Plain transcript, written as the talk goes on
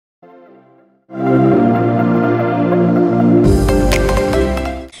We're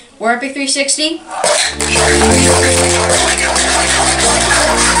Epic 360.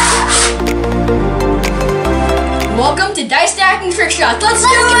 Welcome to Dice Stacking Trick Shots. Let's do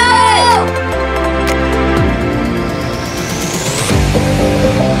it!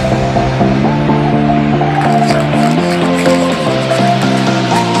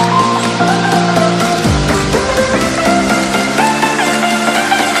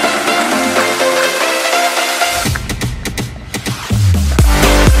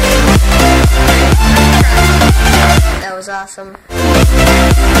 That was awesome.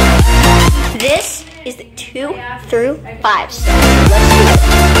 This is the 2 through 5 step. Let's do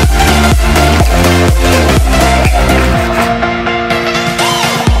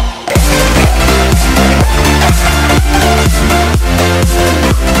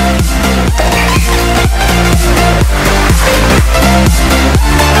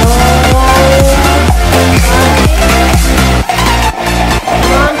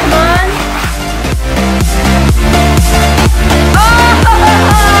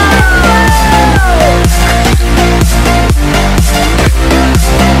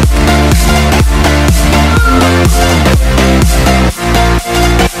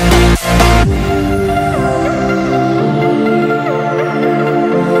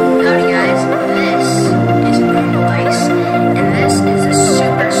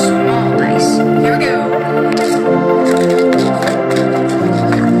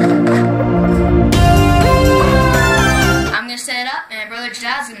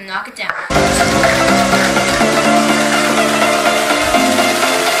Dad's gonna knock it down.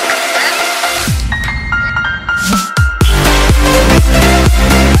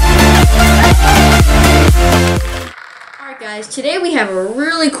 Alright guys, today we have a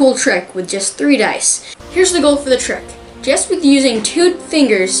really cool trick with just 3 dice. Here's the goal for the trick. Just with using 2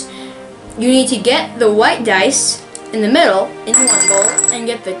 fingers, you need to get the white dice in the middle in one bowl and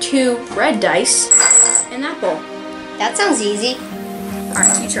get the 2 red dice in that bowl. That sounds easy.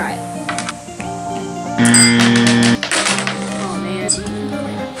 Alright, you try it. Oh man.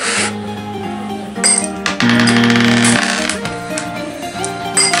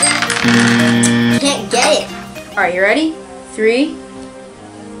 Can't get it. Alright, you ready? 3,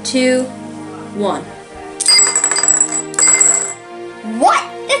 2, 1. What?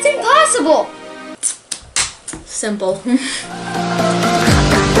 That's impossible! Simple.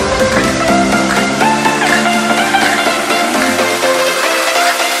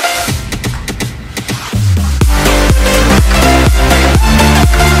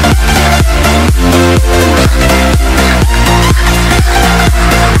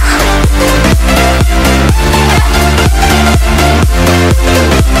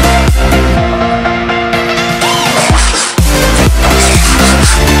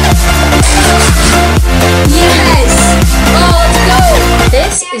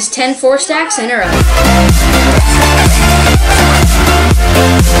 Is 10 4 stacks in a row.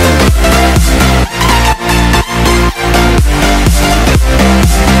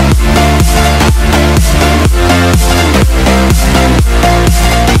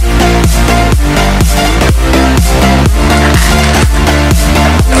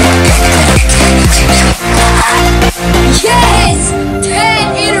 Yes!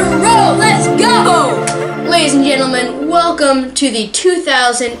 10 in a row! Let's go! Ladies and gentlemen, welcome to the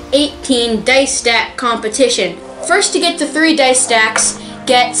 2018 Dice Stack competition. First to get to 3 dice stacks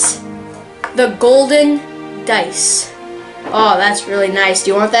gets the golden dice. Oh, that's really nice.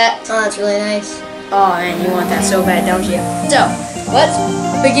 Do you want that? Oh, that's really nice. Oh man, you want that so bad, don't you? So, let's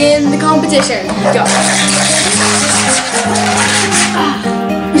begin the competition. Go.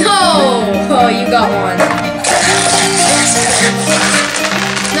 No! Oh, you got one.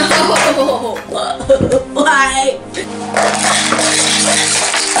 No! Why?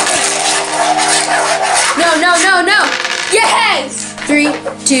 No, no, no, no! Yes! 3,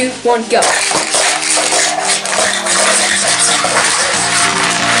 2, 1, go.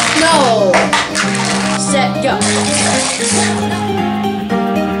 No! Set, go.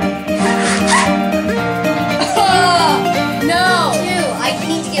 Oh, no! 2. I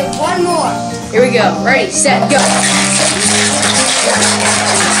need to get 1 more. Here we go. Ready, set, go.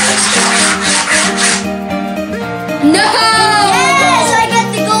 No! Yes! I get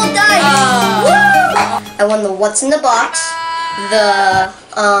the gold dice! Woo! I won the What's in the Box, the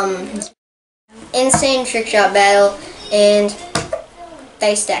Insane Trick Shot Battle, and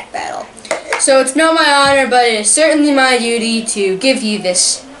Dice Stack Battle. So it's not my honor, but it is certainly my duty to give you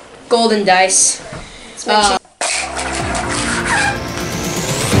this golden dice.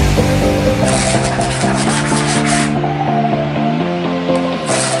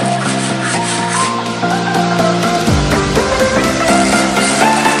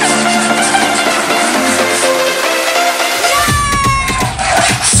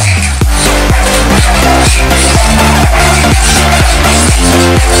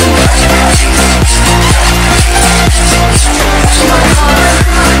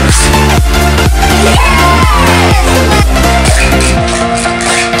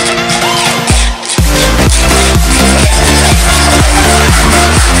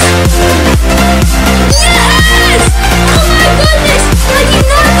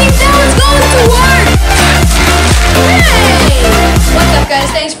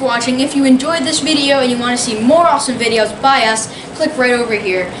 watching. If you enjoyed this video and you want to see more awesome videos by us, click right over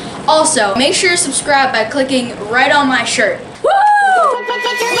here. Also, make sure to subscribe by clicking right on my shirt.